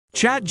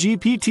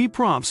ChatGPT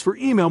prompts for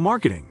email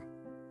marketing.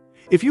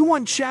 If you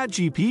want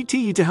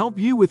ChatGPT to help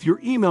you with your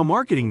email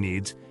marketing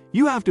needs,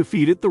 you have to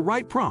feed it the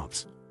right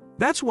prompts.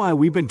 That's why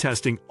we've been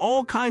testing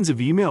all kinds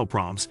of email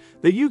prompts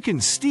that you can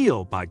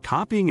steal by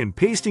copying and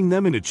pasting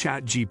them into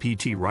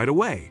ChatGPT right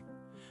away.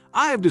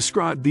 I have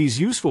described these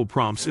useful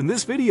prompts in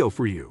this video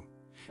for you.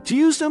 To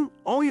use them,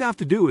 all you have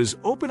to do is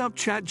open up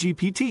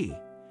ChatGPT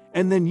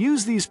and then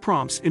use these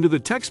prompts into the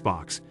text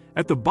box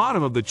at the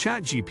bottom of the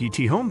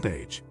ChatGPT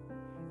homepage.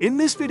 In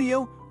this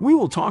video, we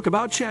will talk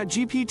about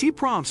ChatGPT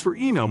prompts for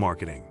email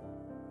marketing.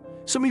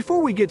 So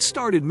before we get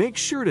started, make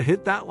sure to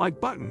hit that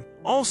like button.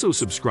 Also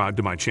subscribe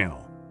to my channel.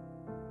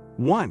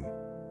 1.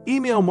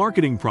 Email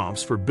marketing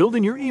prompts for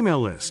building your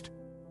email list.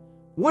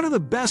 What are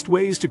the best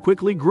ways to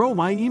quickly grow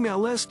my email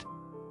list?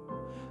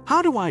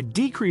 How do I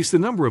decrease the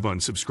number of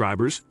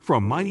unsubscribers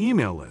from my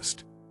email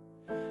list?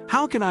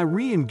 How can I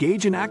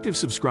re-engage inactive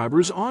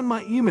subscribers on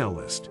my email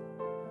list?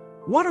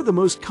 What are the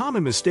most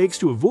common mistakes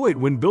to avoid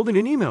when building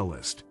an email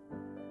list?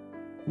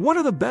 What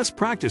are the best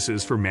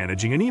practices for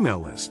managing an email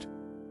list?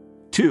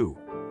 2.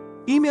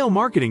 Email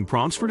marketing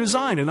prompts for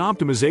design and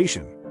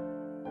optimization.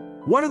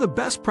 What are the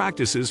best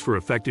practices for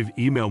effective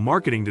email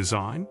marketing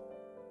design?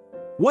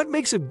 What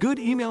makes a good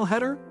email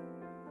header?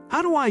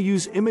 How do I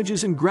use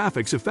images and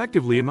graphics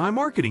effectively in my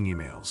marketing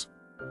emails?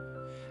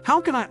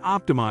 How can I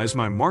optimize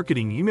my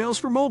marketing emails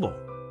for mobile?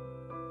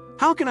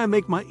 How can I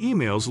make my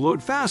emails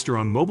load faster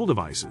on mobile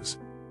devices?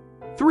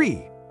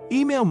 3.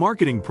 Email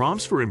marketing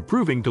prompts for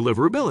improving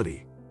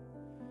deliverability.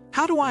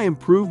 How do I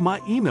improve my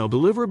email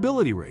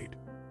deliverability rate?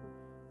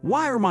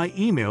 Why are my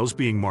emails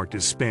being marked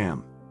as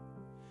spam?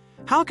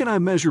 How can I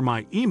measure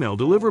my email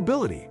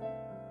deliverability?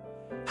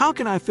 How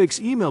can I fix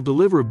email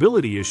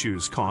deliverability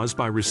issues caused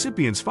by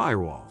recipients'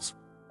 firewalls?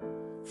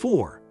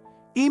 4.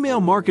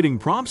 Email marketing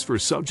prompts for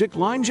subject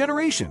line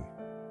generation.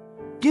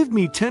 Give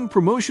me 10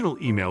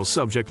 promotional email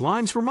subject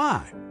lines for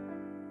my.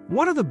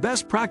 What are the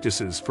best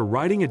practices for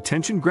writing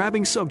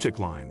attention-grabbing subject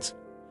lines?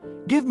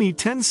 Give me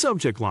 10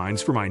 subject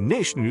lines for my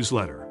niche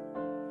newsletter.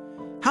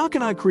 How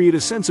can I create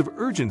a sense of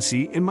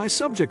urgency in my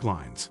subject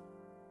lines?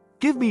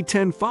 Give me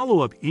 10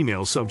 follow-up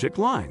email subject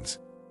lines.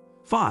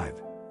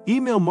 5.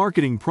 Email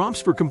marketing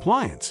prompts for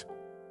compliance.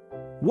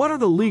 What are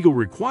the legal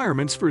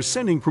requirements for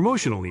sending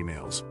promotional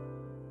emails?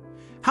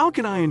 How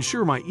can I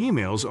ensure my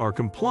emails are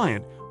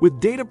compliant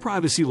with data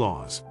privacy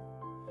laws?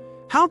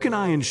 How can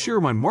I ensure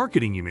my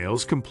marketing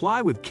emails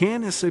comply with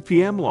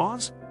CAN-SFPM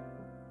laws?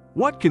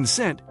 What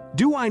consent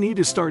do I need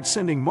to start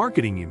sending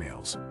marketing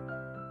emails?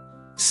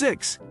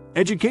 6.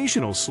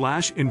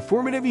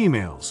 Educational/informative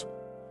emails.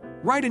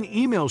 Write an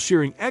email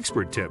sharing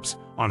expert tips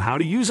on how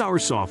to use our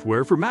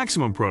software for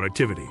maximum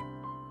productivity.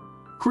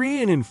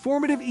 Create an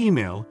informative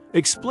email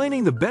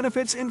explaining the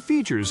benefits and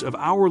features of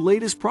our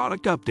latest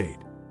product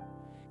update.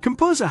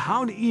 Compose a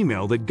how-to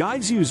email that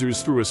guides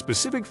users through a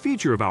specific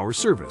feature of our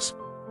service.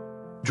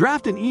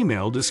 Draft an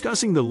email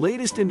discussing the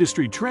latest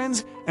industry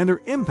trends and their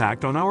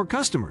impact on our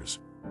customers.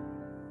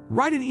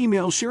 Write an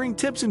email sharing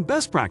tips and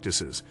best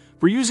practices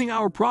for using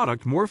our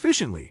product more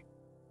efficiently.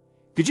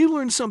 Did you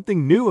learn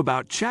something new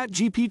about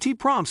ChatGPT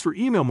prompts for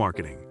email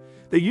marketing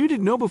that you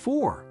didn't know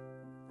before?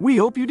 We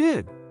hope you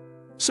did.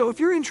 So if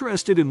you're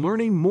interested in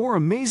learning more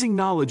amazing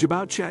knowledge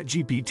about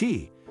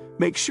ChatGPT,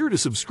 make sure to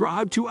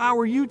subscribe to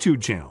our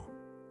YouTube channel.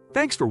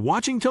 Thanks for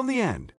watching till the end.